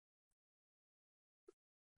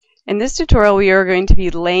In this tutorial, we are going to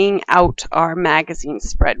be laying out our magazine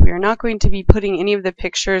spread. We are not going to be putting any of the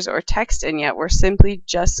pictures or text in yet. We're simply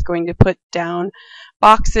just going to put down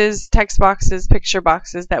boxes, text boxes, picture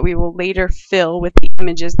boxes that we will later fill with the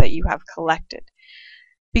images that you have collected.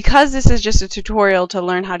 Because this is just a tutorial to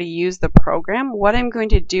learn how to use the program, what I'm going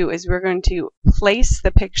to do is we're going to place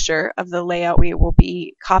the picture of the layout we will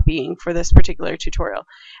be copying for this particular tutorial.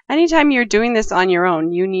 Anytime you're doing this on your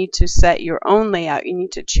own, you need to set your own layout. You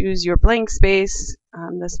need to choose your blank space,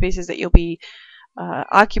 the spaces that you'll be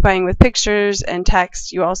occupying with pictures and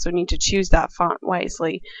text. You also need to choose that font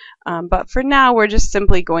wisely. But for now, we're just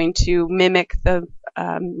simply going to mimic the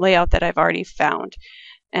layout that I've already found.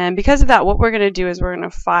 And because of that, what we're going to do is we're going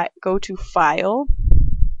to go to File,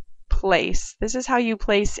 Place. This is how you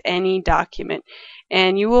place any document.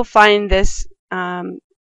 And you will find this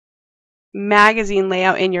magazine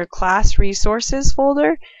layout in your Class Resources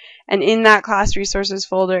folder. And in that Class Resources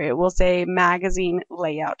folder, it will say Magazine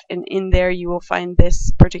Layout. And in there, you will find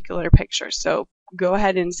this particular picture. So go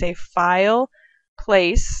ahead and say File,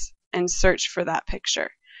 Place, and search for that picture.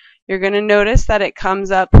 You're going to notice that it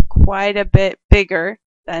comes up quite a bit bigger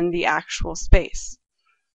than the actual space.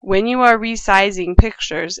 When you are resizing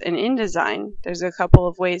pictures in InDesign, there's a couple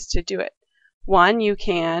of ways to do it. One, you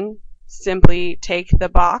can simply take the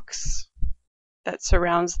box that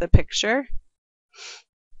surrounds the picture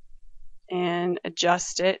and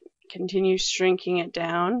adjust it, continue shrinking it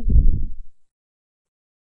down,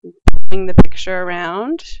 pulling the picture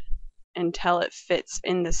around until it fits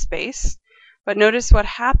in the space. But notice what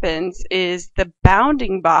happens is the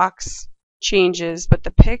bounding box changes, but the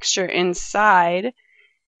picture inside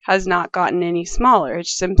has not gotten any smaller.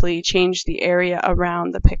 It's simply changed the area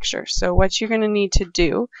around the picture. So what you're going to need to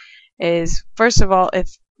do is, first of all, if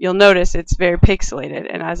you'll notice, it's very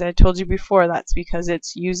pixelated, and as I told you before, that's because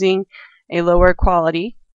it's using a lower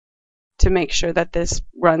quality to make sure that this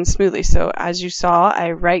runs smoothly. So as you saw,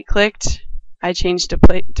 I right-clicked, I changed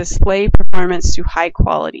display performance to high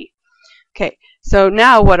quality. Okay, so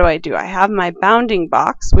now what do? I have my bounding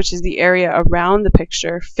box, which is the area around the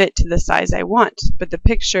picture, fit to the size I want. But the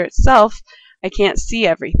picture itself, I can't see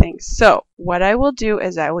everything. So what I will do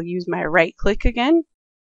is I will use my right click again.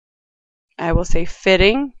 I will say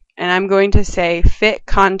Fitting, and I'm going to say Fit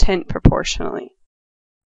Content Proportionally.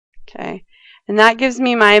 Okay, and that gives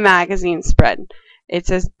me my magazine spread. It's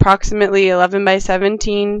approximately 11 by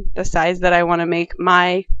 17, the size that I want to make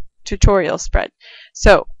my tutorial spread.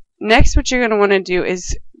 So next, what you're going to want to do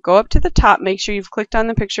is go up to the top, make sure you've clicked on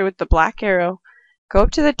the picture with the black arrow, go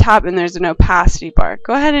up to the top, and there's an opacity bar.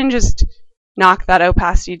 Go ahead and just knock that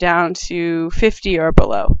opacity down to 50 or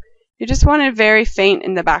below. You just want it very faint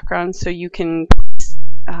in the background so you can place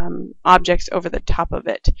objects over the top of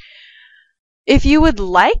it. If you would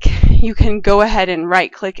like, you can go ahead and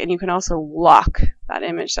right click, and you can also lock that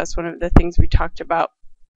image. That's one of the things we talked about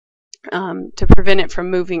to prevent it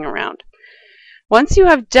from moving around. Once you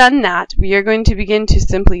have done that, we are going to begin to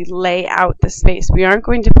simply lay out the space. We aren't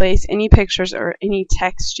going to place any pictures or any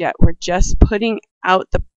text yet. We're just putting out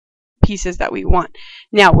the pieces that we want.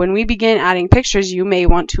 Now, when we begin adding pictures, you may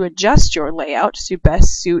want to adjust your layout to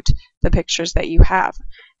best suit the pictures that you have.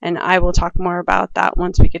 And I will talk more about that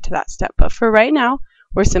once we get to that step. But for right now,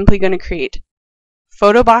 we're simply going to create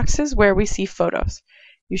photo boxes where we see photos.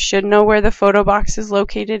 You should know where the photo box is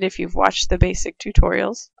located if you've watched the basic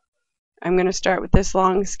tutorials. I'm going to start with this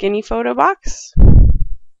long skinny photo box,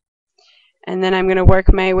 and then I'm going to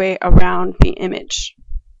work my way around the image.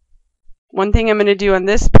 One thing I'm going to do on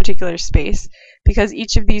this particular space, because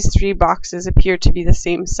each of these three boxes appear to be the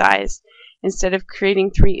same size, instead of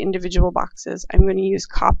creating three individual boxes, I'm going to use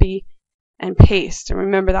copy and paste. And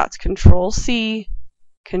remember, that's Control-C,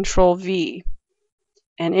 Control-V.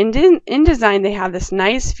 And in InDesign, they have this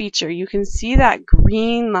nice feature. You can see that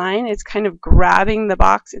green line. It's kind of grabbing the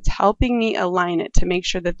box. It's helping me align it to make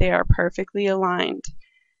sure that they are perfectly aligned.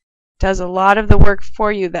 It does a lot of the work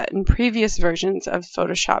for you that in previous versions of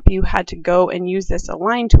Photoshop, you had to go and use this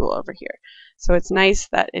Align tool over here. So it's nice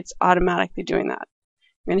that it's automatically doing that.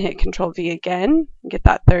 I'm going to hit Control-V again and get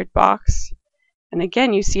that third box. And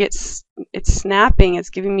again, you see it's snapping.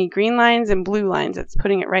 It's giving me green lines and blue lines. It's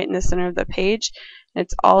putting it right in the center of the page.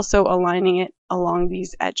 It's also aligning it along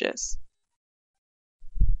these edges.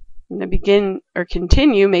 I'm going to begin or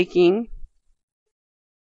continue making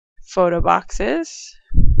photo boxes.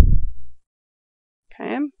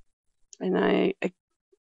 Okay, and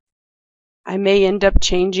I may end up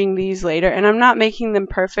changing these later, and I'm not making them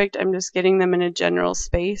perfect. I'm just getting them in a general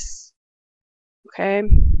space. Okay.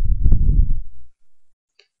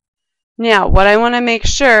 Now, what I want to make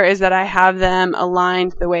sure is that I have them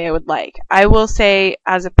aligned the way I would like. I will say,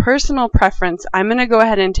 as a personal preference, I'm going to go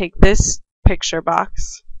ahead and take this picture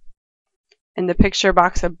box and the picture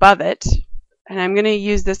box above it, and I'm going to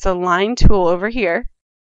use this align tool over here,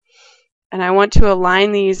 and I want to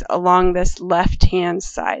align these along this left-hand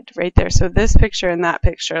side right there. So this picture and that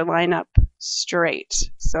picture line up straight.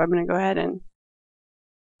 So I'm going to go ahead and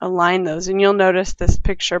align those, and you'll notice this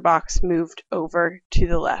picture box moved over to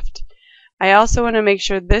the left. I also want to make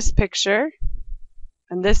sure this picture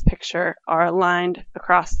and this picture are aligned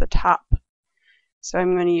across the top. So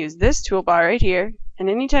I'm going to use this toolbar right here, and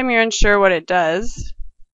anytime you're unsure what it does,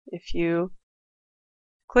 if you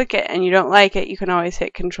click it and you don't like it, you can always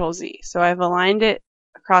hit Control-Z. So I've aligned it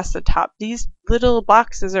across the top. These little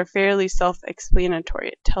boxes are fairly self-explanatory.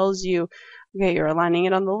 It tells you, okay, you're aligning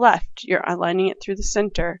it on the left, you're aligning it through the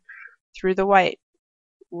center, through the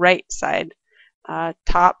right side,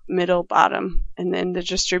 top, middle, bottom, and then the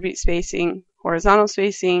distribute spacing, horizontal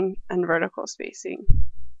spacing, and vertical spacing.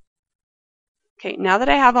 Okay, now that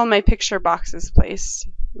I have all my picture boxes placed,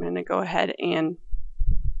 I'm going to go ahead and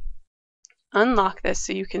unlock this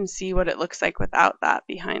so you can see what it looks like without that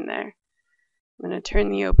behind there. I'm going to turn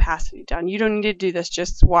the opacity down. You don't need to do this,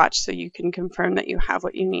 just watch so you can confirm that you have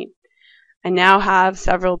what you need. I now have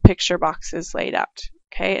several picture boxes laid out,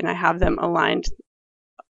 okay, and I have them aligned.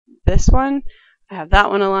 This one, I have that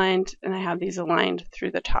one aligned, and I have these aligned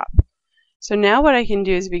through the top. So now what I can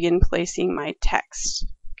do is begin placing my text.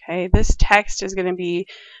 Okay, this text is going to be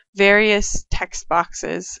various text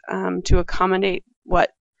boxes to accommodate what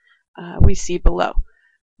we see below.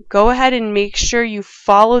 Go ahead and make sure you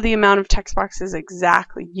follow the amount of text boxes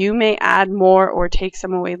exactly. You may add more or take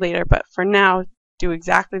some away later, but for now, do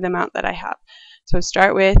exactly the amount that I have. So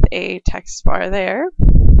start with a text bar there.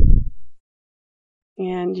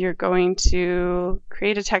 And you're going to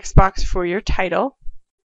create a text box for your title.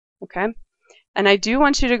 Okay. And I do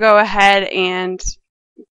want you to go ahead and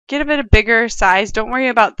give it a bigger size. Don't worry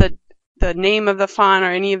about the name of the font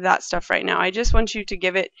or any of that stuff right now. I just want you to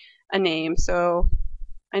give it a name. So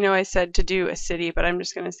I know I said to do a city, but I'm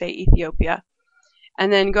just going to say Ethiopia.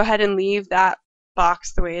 And then go ahead and leave that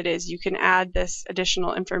box the way it is. You can add this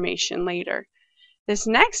additional information later. This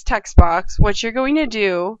next text box, what you're going to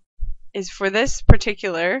do is for this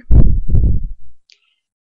particular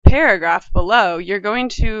paragraph below, you're going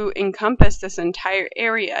to encompass this entire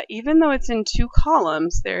area. Even though it's in 2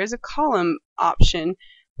 columns, there is a column option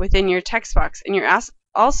within your text box, and you're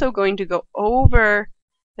also going to go over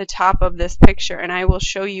the top of this picture, and I will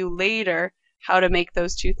show you later how to make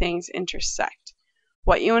those 2 things intersect.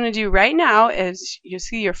 What you want to do right now is you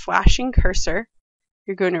see your flashing cursor.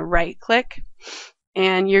 You're going to right click,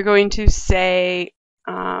 and you're going to say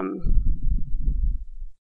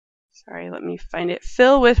sorry, let me find it.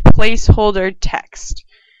 Fill with placeholder text.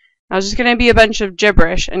 Now it's just going to be a bunch of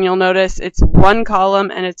gibberish, and you'll notice it's 1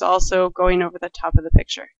 column and it's also going over the top of the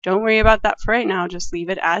picture. Don't worry about that for right now. Just leave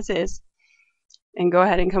it as is. And go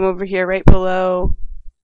ahead and come over here right below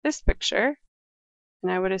this picture.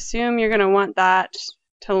 And I would assume you're going to want that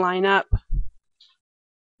to line up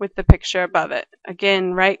with the picture above it.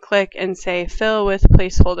 Again, right click and say fill with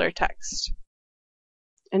placeholder text.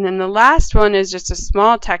 And then the last one is just a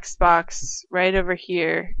small text box right over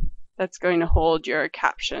here that's going to hold your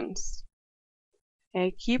captions.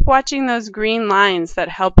 Okay, keep watching those green lines that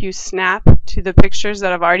help you snap to the pictures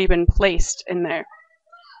that have already been placed in there.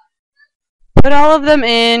 Put all of them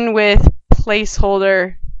in with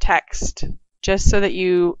placeholder text, just so that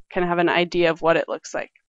you can have an idea of what it looks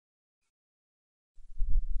like.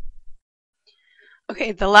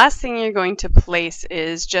 Okay, the last thing you're going to place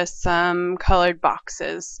is just some colored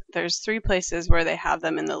boxes. There's 3 places where they have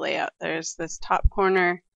them in the layout. There's this top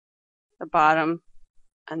corner, the bottom,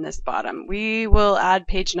 and this bottom. We will add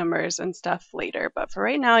page numbers and stuff later, but for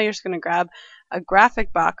right now you're just going to grab a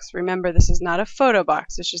graphic box. Remember, this is not a photo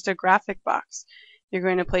box, it's just a graphic box. You're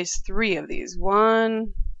going to place 3 of these.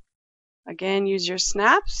 1, again, use your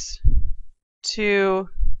snaps to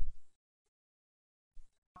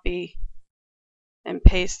copy and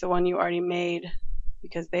paste the one you already made,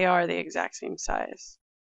 because they are the exact same size.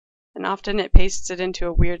 And often it pastes it into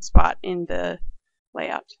a weird spot in the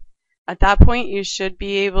layout. At that point, you should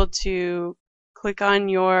be able to click on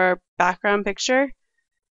your background picture.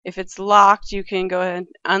 If it's locked, you can go ahead and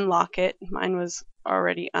unlock it. Mine was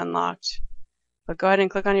already unlocked. But go ahead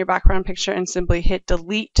and click on your background picture and simply hit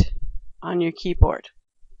delete on your keyboard.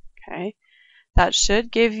 Okay, that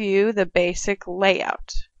should give you the basic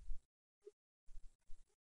layout.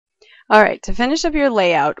 Alright, to finish up your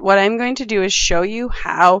layout, what I'm going to do is show you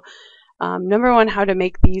how Number one, how to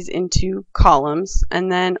make these into columns,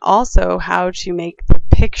 and then also how to make the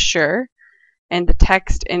picture and the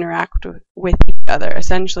text interact with each other.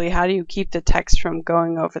 Essentially, how do you keep the text from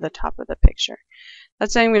going over the top of the picture?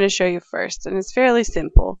 That's what I'm going to show you first, and it's fairly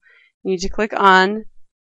simple. You need to click on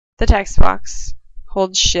the text box,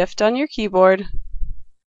 hold Shift on your keyboard,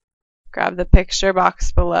 grab the picture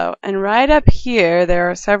box below, and right up here there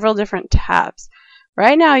are several different tabs.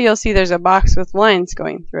 Right now you'll see there's a box with lines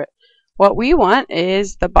going through it. What we want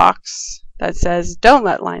is the box that says don't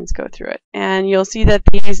let lines go through it, and you'll see that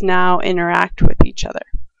these now interact with each other.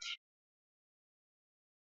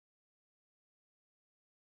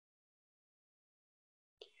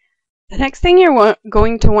 The next thing you're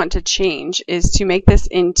going to want to change is to make this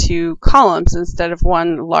into columns instead of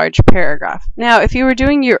one large paragraph. Now, if you were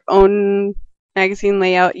doing your own magazine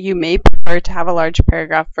layout, you may prefer to have a large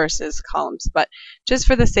paragraph versus columns, but just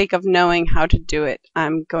for the sake of knowing how to do it,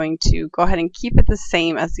 I'm going to go ahead and keep it the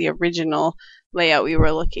same as the original layout we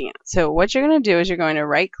were looking at. So what you're going to do is you're going to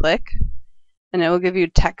right-click, and it will give you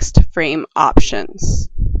text frame options.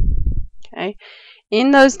 Okay.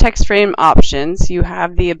 In those text frame options, you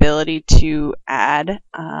have the ability to add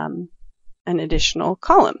an additional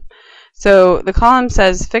column. So the column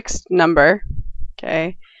says fixed number.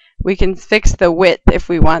 Okay, we can fix the width if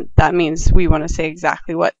we want. That means we want to say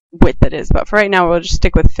exactly what width it is. But for right now, we'll just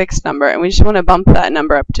stick with fixed number, and we just want to bump that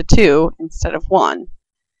number up to 2 instead of 1.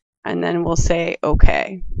 And then we'll say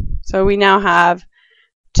OK. So we now have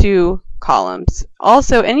 2 columns.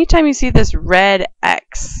 Also, anytime you see this red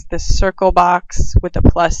X, this circle box with a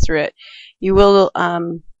plus through it, you will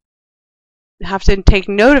have to take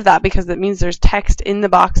note of that because that means there's text in the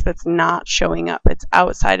box that's not showing up. It's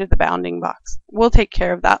outside of the bounding box. We'll take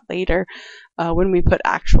care of that later when we put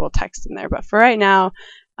actual text in there. But for right now,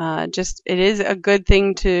 it is a good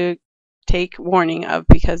thing to take warning of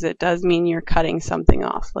because it does mean you're cutting something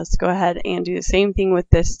off. Let's go ahead and do the same thing with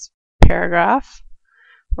this paragraph.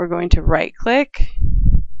 We're going to right-click,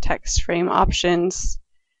 text frame options,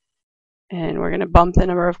 and we're going to bump the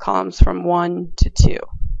number of columns from 1 to 2.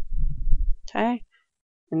 Okay,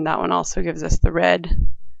 and that one also gives us the red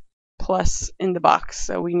plus in the box,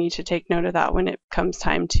 so we need to take note of that when it comes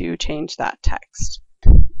time to change that text.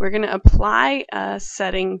 We're going to apply a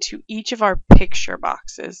setting to each of our picture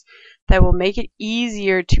boxes that will make it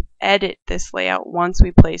easier to edit this layout once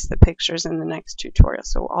we place the pictures in the next tutorial.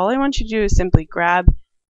 So all I want you to do is simply grab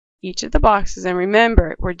each of the boxes, and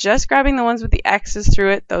remember, we're just grabbing the ones with the X's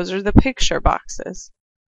through it. Those are the picture boxes.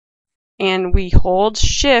 And we hold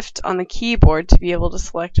Shift on the keyboard to be able to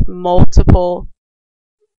select multiple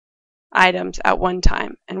items at one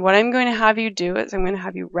time. And what I'm going to have you do is I'm going to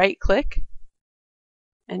have you right-click,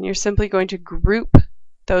 and you're simply going to group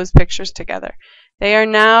those pictures together. They are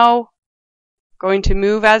now going to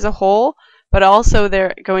move as a whole, but also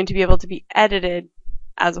they're going to be able to be edited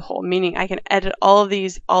as a whole, meaning I can edit all of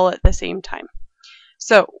these all at the same time.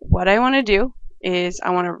 So what I want to do is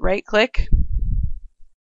I want to right-click,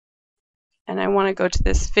 and I want to go to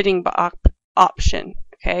this fitting option.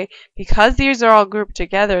 Okay, because these are all grouped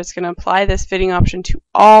together, it's going to apply this fitting option to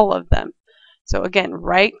all of them. So again,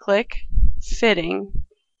 right-click, fitting,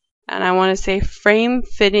 and I want to say frame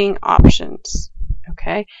fitting options.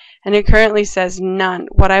 Okay, and it currently says none.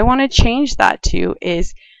 What I want to change that to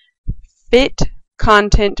is fit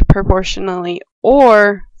content proportionally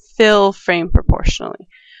or fill frame proportionally.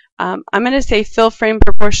 I'm going to say fill frame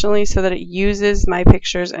proportionally so that it uses my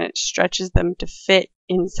pictures and it stretches them to fit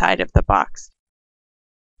inside of the box.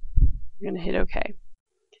 I'm going to hit OK.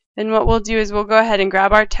 Then what we'll do is we'll go ahead and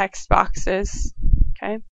grab our text boxes.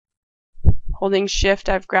 Okay, holding Shift,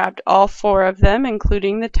 I've grabbed all 4 of them,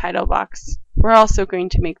 including the title box. We're also going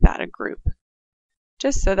to make that a group,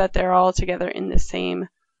 just so that they're all together in the same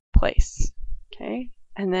place. Okay,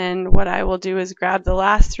 and then what I will do is grab the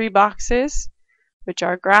last 3 boxes, which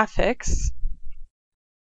are graphics,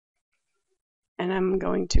 and I'm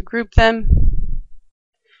going to group them.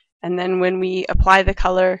 And then when we apply the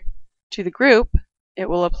color to the group, it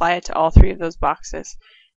will apply it to all 3 of those boxes.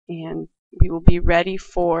 And we will be ready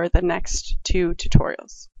for the next 2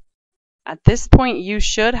 tutorials. At this point, you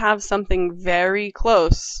should have something very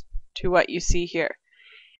close to what you see here.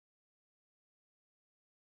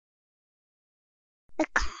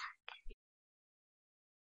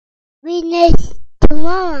 We need to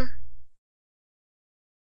Mama.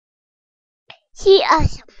 She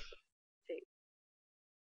awesome.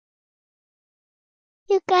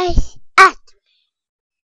 You guys ask.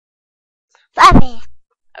 Bobby.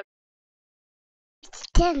 It's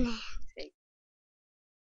 10.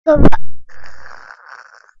 Go